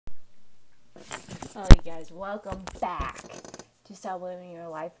Hello, you guys. Welcome back to Stop Living Your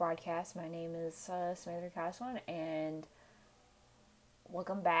Life broadcast. My name is Samantha Caswan, and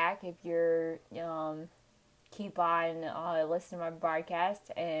welcome back. If you're keep on listening to my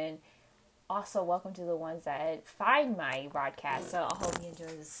broadcast, and also welcome to the ones that find my broadcast. So I hope you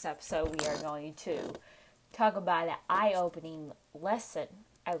enjoy this episode. We are going to talk about an eye-opening lesson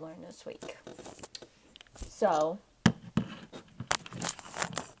I learned this week. So,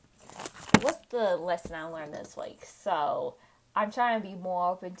 what's the lesson I learned this week? So, I'm trying to be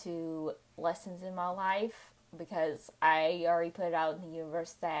more open to lessons in my life because I already put it out in the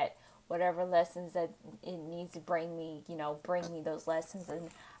universe that whatever lessons that it needs to bring me, bring me those lessons, and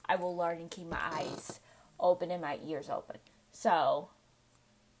I will learn and keep my eyes open and my ears open. So,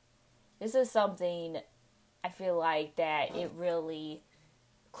 this is something I feel like that it really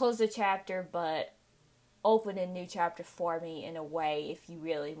closed a chapter, but open a new chapter for me in a way, if you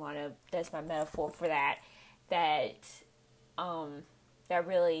really want to, that's my metaphor for that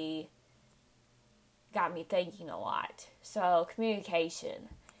really got me thinking a lot. So, communication.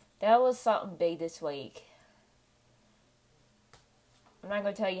 That was something big this week. I'm not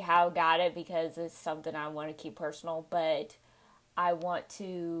going to tell you how I got it because it's something I want to keep personal, but I want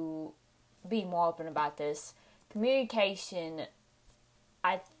to be more open about this. Communication,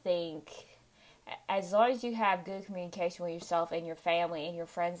 I think, as long as you have good communication with yourself and your family and your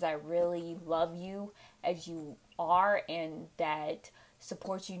friends that really love you as you are and that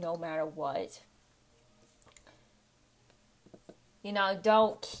support you no matter what,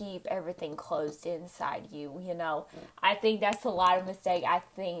 don't keep everything closed inside you. I think that's a lot of mistake. I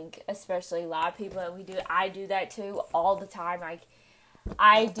think especially a lot of people that we do, I do that too all the time.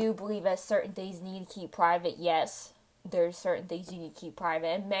 I do believe that certain things need to keep private. Yes, there's certain things you need to keep private,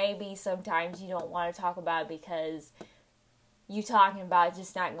 and maybe sometimes you don't want to talk about it because you talking about it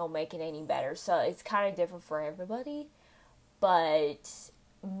just not gonna make it any better. So it's kind of different for everybody. But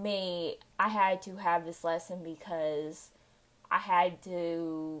me, I had to have this lesson because I had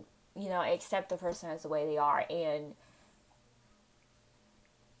to, accept the person as the way they are and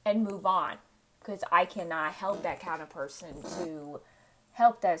move on, because I cannot help that kind of person to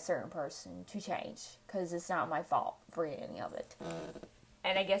help that certain person to change, because it's not my fault for any of it.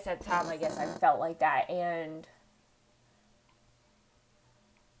 And I guess at the time, I felt like that, and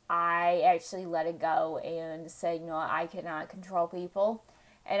I actually let it go and said, I cannot control people.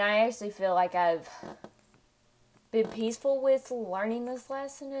 And I actually feel like I've been peaceful with learning this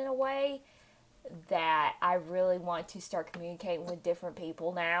lesson in a way that I really want to start communicating with different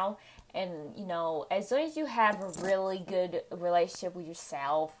people now. And, as long as you have a really good relationship with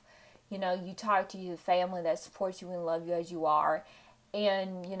yourself, you talk to your family that supports you and love you as you are,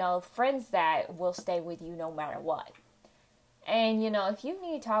 and, friends that will stay with you no matter what. And, if you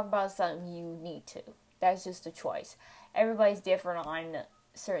need to talk about something, you need to. That's just a choice. Everybody's different on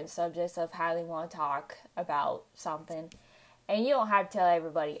certain subjects of how they want to talk about something. And you don't have to tell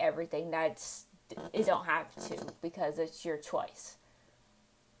everybody everything. You don't have to, because it's your choice.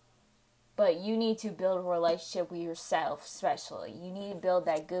 But you need to build a relationship with yourself, especially. You need to build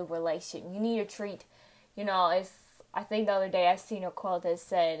that good relationship. You need to treat, I think the other day I seen a quote that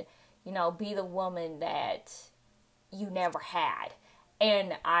said, be the woman that you never had.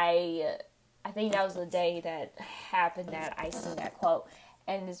 And I think that was the day that happened that I seen that quote.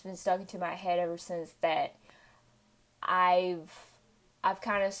 And it's been stuck into my head ever since that I've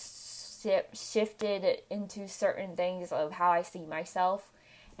kind of shifted into certain things of how I see myself.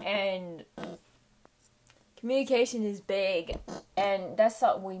 And communication is big, and that's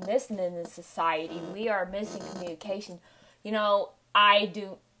something we missing in this society. We are missing communication. Let's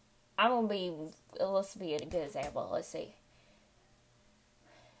be a good example. Let's see.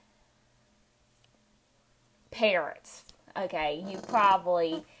 Parents. Okay, you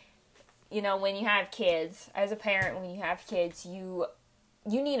probably, when you have kids, as a parent, when you have kids, you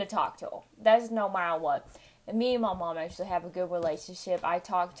need to talk to them. That's no matter what. And me and my mom actually have a good relationship. I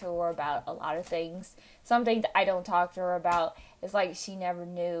talk to her about a lot of things. Some things I don't talk to her about. It's like she never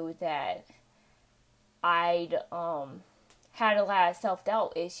knew that I'd had a lot of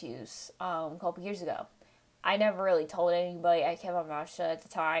self-doubt issues a couple years ago. I never really told anybody. I kept my mouth shut at the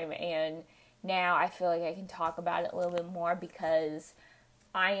time, and now I feel like I can talk about it a little bit more because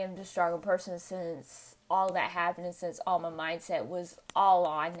I am the stronger person since all that happened and since all my mindset was all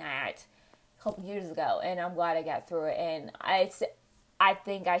on that a couple years ago. And I'm glad I got through it. And I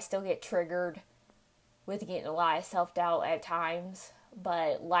think I still get triggered with getting a lot of self-doubt at times.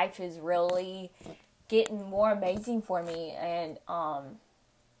 But life is really getting more amazing for me. And I'm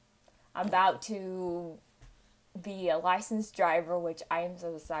about to be a licensed driver, which I am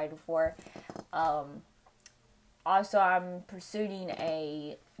so excited for. Also, I'm pursuing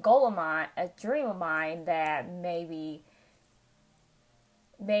a goal of mine, a dream of mine that maybe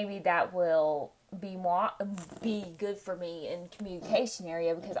that will be good for me in communication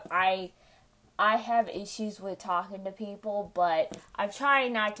area, because I have issues with talking to people, but I'm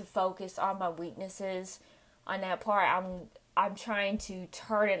trying not to focus on my weaknesses on that part. I'm trying to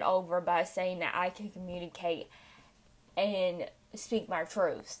turn it over by saying that I can communicate and speak my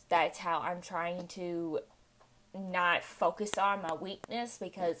truths. That's how I'm trying to not focus on my weakness,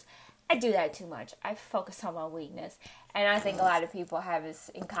 because I do that too much. I focus on my weakness. And I think a lot of people have this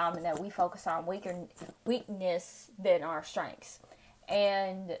in common, that we focus on weakness than our strengths.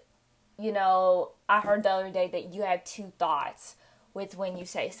 And, I heard the other day that you have two thoughts with when you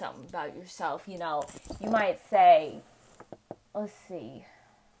say something about yourself. You might say, let's see.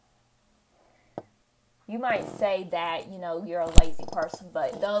 You might say that, you're a lazy person,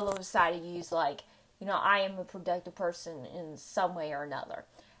 but the other side of you is like, I am a productive person in some way or another.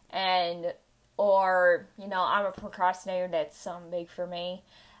 Or, I'm a procrastinator, that's something big for me.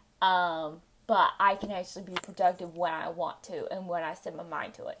 But I can actually be productive when I want to and when I set my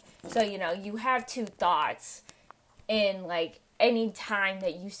mind to it. So, you have two thoughts in, any time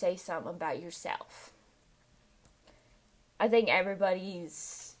that you say something about yourself. I think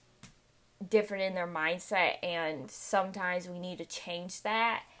everybody's different in their mindset, and sometimes we need to change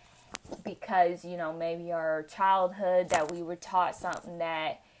that, because, maybe our childhood, that we were taught something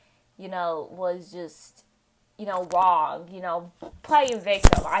that, was just, wrong, playing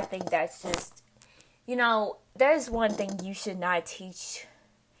victim. I think that's just, there's one thing you should not teach.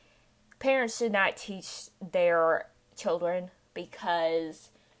 Parents should not teach their children, because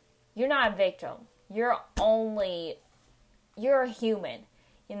you're not a victim. You're a human.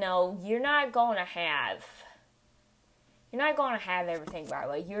 You're not going to have everything right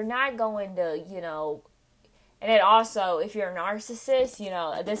away. You're not going to, and then also, if you're a narcissist,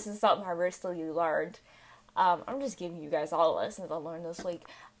 this is something I recently learned. I'm just giving you guys all the lessons I learned this week.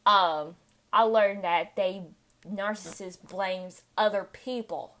 I learned that narcissist blames other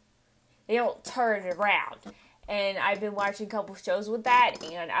people. They don't turn it around. And I've been watching a couple shows with that,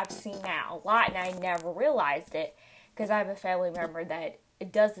 and I've seen that a lot, and I never realized it, because I have a family member that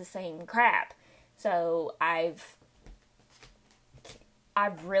it does the same crap. So I've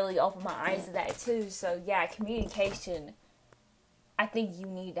really opened my eyes to that too. So yeah, communication, I think you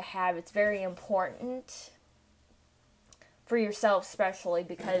need to have. It's very important for yourself, especially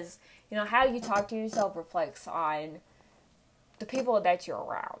because, how you talk to yourself reflects on the people that you're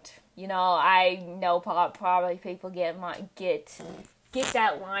around. I know probably people get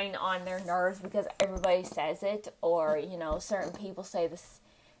that line on their nerves because everybody says it, or, certain people say the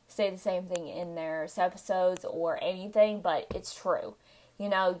same thing in their episodes or anything, but it's true.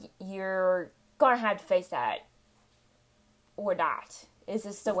 You're going to have to face that or not. It's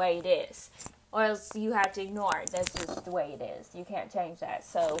just the way it is. Or else you have to ignore it. That's just the way it is. You can't change that.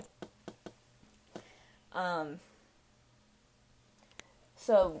 So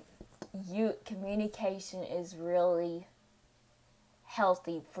communication is really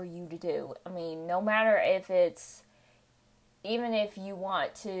healthy for you to do. I mean, no matter if it's, even if you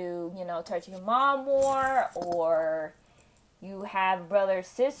want to, touch your mom more, or you have a brother or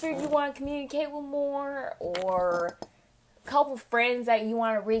sister you want to communicate with more, or a couple friends that you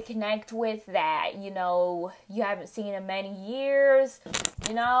want to reconnect with that, you haven't seen in many years,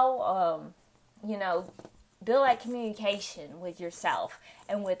 build that communication with yourself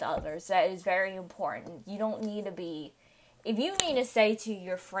and with others. That is very important. You don't need to be, if you need to say to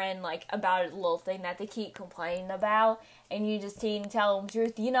your friend, about a little thing that they keep complaining about, and you just need to tell them the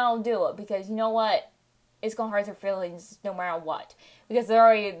truth, do it. Because you know what? It's going to hurt their feelings no matter what. Because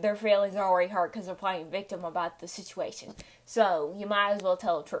their feelings are already hurt because they're playing victim about the situation. So, you might as well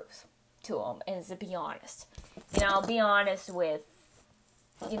tell the truth to them and to be honest. Be honest with,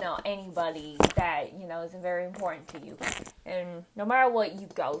 anybody that, is very important to you. And no matter what you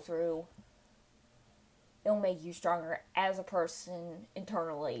go through, it'll make you stronger as a person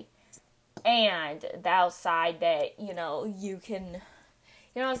internally. And the outside that, you can,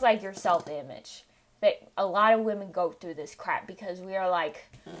 it's like your self-image. That a lot of women go through this crap because we're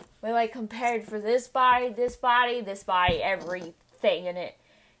compared for this body, everything. And it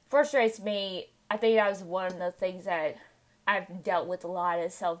frustrates me. I think that was one of the things that I've dealt with a lot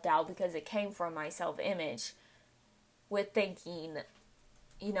of self-doubt, because it came from my self-image with thinking,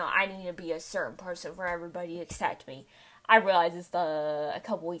 I need to be a certain person for everybody to accept me. I realized this a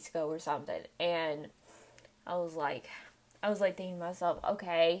couple weeks ago or something, and I was thinking to myself,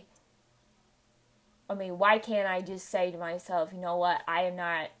 okay, why can't I just say to myself, you know what,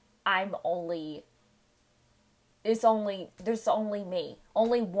 there's only me.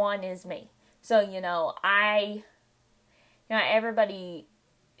 Only one is me. So, everybody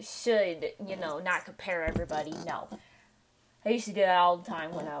should, not compare everybody. No. I used to do that all the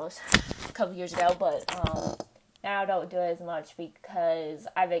time when I was a couple years ago, but now I don't do it as much because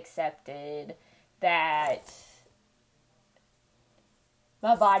I've accepted that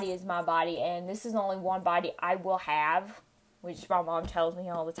my body is my body, and this is only one body I will have, which my mom tells me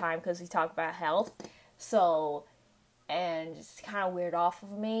all the time because we talk about health. So, and it's kind of weird off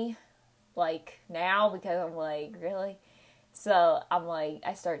of me, like, now, because I'm like, really? So, I'm like,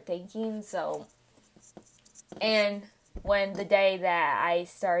 I start thinking, so, and when the day that I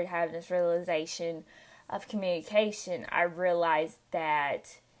started having this realization of communication, I realized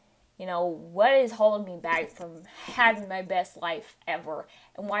that, what is holding me back from having my best life ever,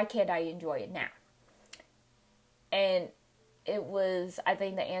 and why can't I enjoy it now? And I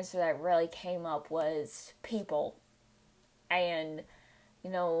think the answer that really came up was people. And,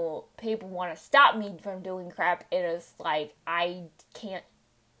 people want to stop me from doing crap, and it's like, I cannot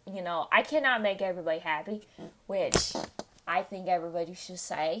make everybody happy, which I think everybody should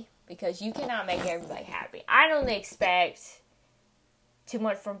say, because you cannot make everybody happy. I don't expect too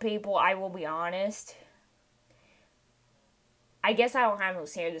much from people, I will be honest. I guess I don't have no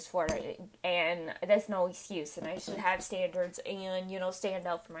standards for it, and that's no excuse, and I should have standards and, stand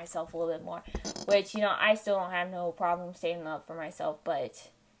up for myself a little bit more, which, I still don't have no problem standing up for myself, but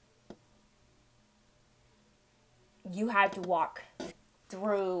you have to walk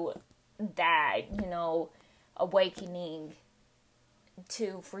through that, awakening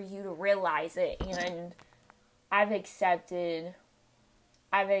for you to realize it, and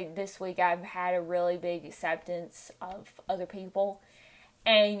this week I've had a really big acceptance of other people,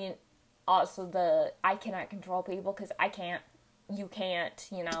 and also I cannot control people, because you can't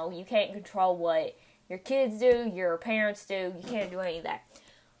control what your kids do, your parents do, you can't do any of that,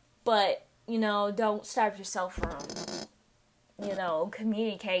 but, don't stop yourself from,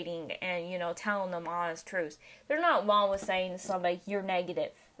 communicating and, telling them honest truths. There's not wrong with saying to somebody, you're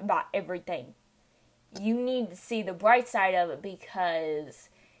negative about everything. You need to see the bright side of it, because,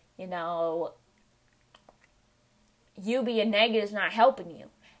 you being negative is not helping you.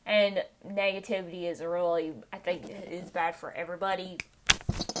 And negativity I think, is bad for everybody.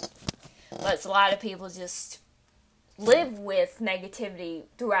 But a lot of people just live with negativity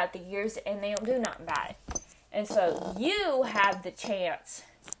throughout the years, and they don't do nothing about it. And so you have the chance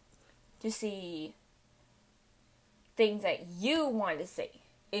to see things that you want to see.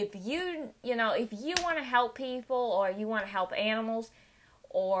 If you want to help people, or you want to help animals,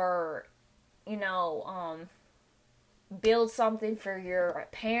 or, build something for your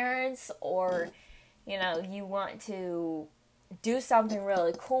parents, or, you want to do something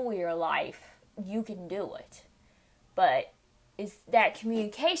really cool with your life, you can do it. But it's that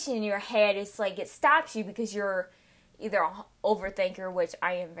communication in your head, it's like it stops you because you're either an overthinker, which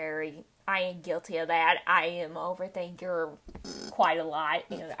I am guilty of that. I am an overthinker quite a lot,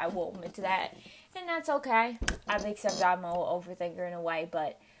 I will admit to that. And that's okay. I've accepted I'm an overthinker in a way,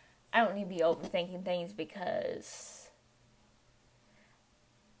 but I don't need to be overthinking things because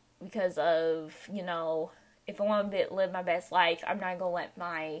of, if I want to live my best life, I'm not going to let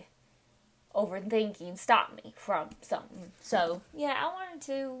my overthinking stop me from something. So, yeah, I wanted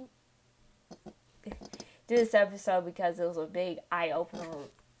to do this episode because it was a big eye-opener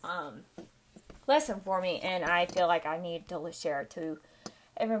lesson for me, and I feel like I need to share it to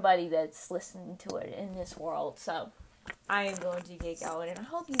everybody that's listening to it in this world. So, I am going to get going, and I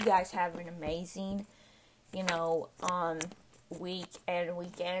hope you guys have an amazing, week and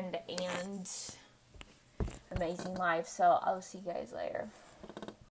weekend and amazing life. So, I'll see you guys later.